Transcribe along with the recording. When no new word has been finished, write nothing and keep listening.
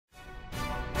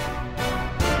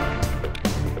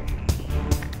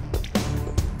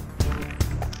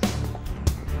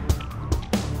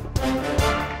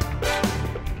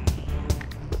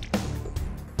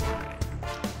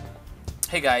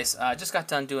Hey guys, just got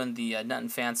done doing the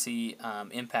Nutnfancy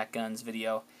impact guns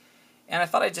video, and I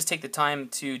thought I'd just take the time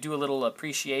to do a little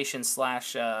appreciation slash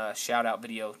shout out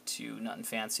video to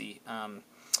Nutnfancy.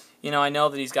 I know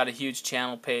that he's got a huge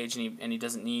channel page and he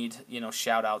doesn't need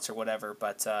shout outs or whatever,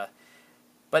 but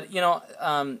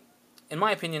in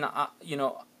my opinion,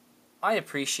 I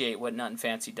appreciate what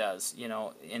Nutnfancy does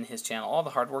in his channel, all the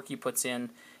hard work he puts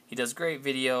in. He does great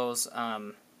videos.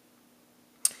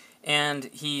 And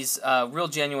he's a real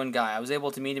genuine guy. I was able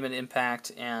to meet him at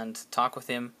Impact and talk with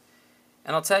him.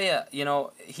 And I'll tell you,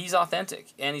 he's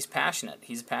authentic and he's passionate.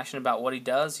 He's passionate about what he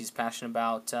does. He's passionate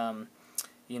about,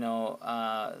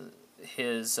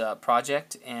 his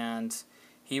project. And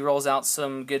he rolls out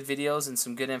some good videos and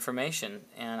some good information.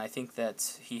 And I think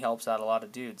that he helps out a lot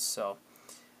of dudes. So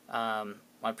I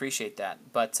appreciate that.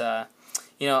 But,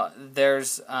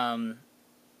 there's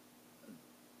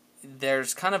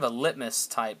kind of a litmus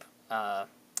type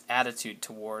attitude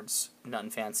towards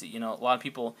Nutnfancy. A lot of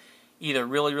people either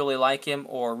really, really like him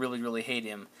or really, really hate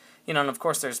him. And of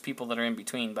course there's people that are in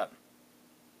between. But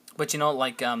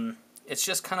it's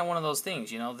just kind of one of those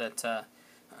things, that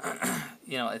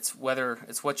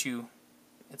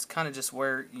it's kind of just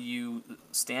where you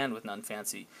stand with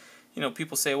Nutnfancy.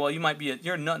 People say, well, you're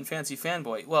a Nutnfancy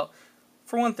fanboy. Well,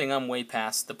 for one thing, I'm way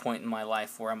past the point in my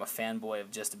life where I'm a fanboy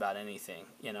of just about anything,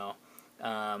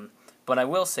 But I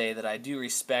will say that I do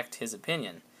respect his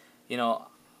opinion.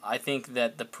 I think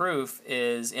that the proof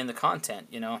is in the content,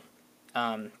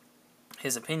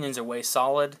 His opinions are way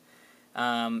solid.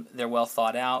 They're well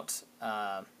thought out.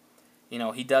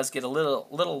 He does get a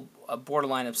little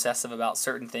borderline obsessive about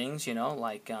certain things,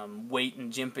 like weight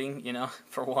and gymping,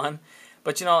 for one.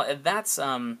 But,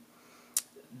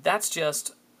 that's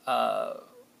just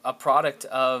a product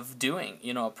of doing,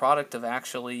 a product of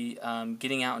actually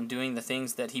getting out and doing the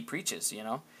things that he preaches,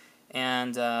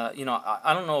 And, I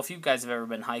don't know if you guys have ever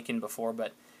been hiking before,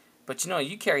 but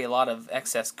you carry a lot of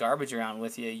excess garbage around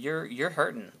with you. You're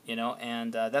hurting,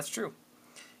 and that's true.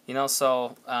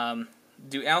 So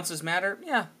do ounces matter?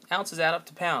 Yeah, ounces add up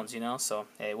to pounds, so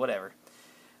hey, whatever.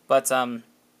 But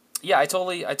yeah, I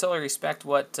totally respect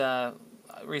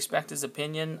respect his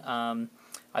opinion.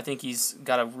 I think he's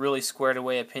got a really squared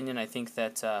away opinion. I think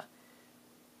that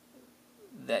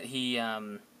he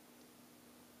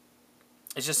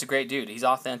is just a great dude. He's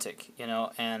authentic,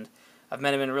 and I've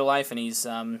met him in real life, and he's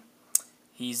a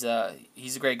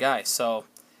great guy. So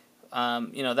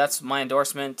that's my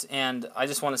endorsement, and I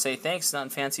just want to say thanks,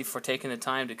 Nutnfancy, for taking the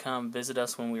time to come visit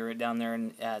us when we were down there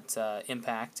at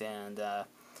Impact, and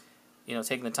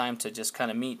taking the time to just kind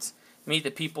of meet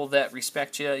the people that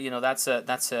respect you. That's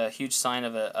a huge sign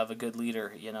of a good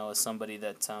leader. As somebody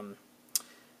that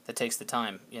takes the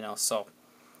time. So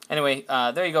anyway,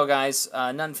 there you go, guys.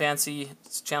 Nutnfancy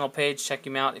channel page. Check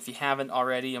him out if you haven't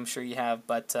already. I'm sure you have.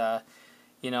 But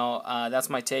that's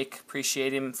my take.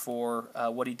 Appreciate him for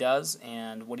what he does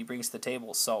and what he brings to the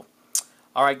table. So,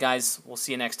 all right, guys. We'll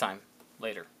see you next time.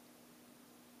 Later.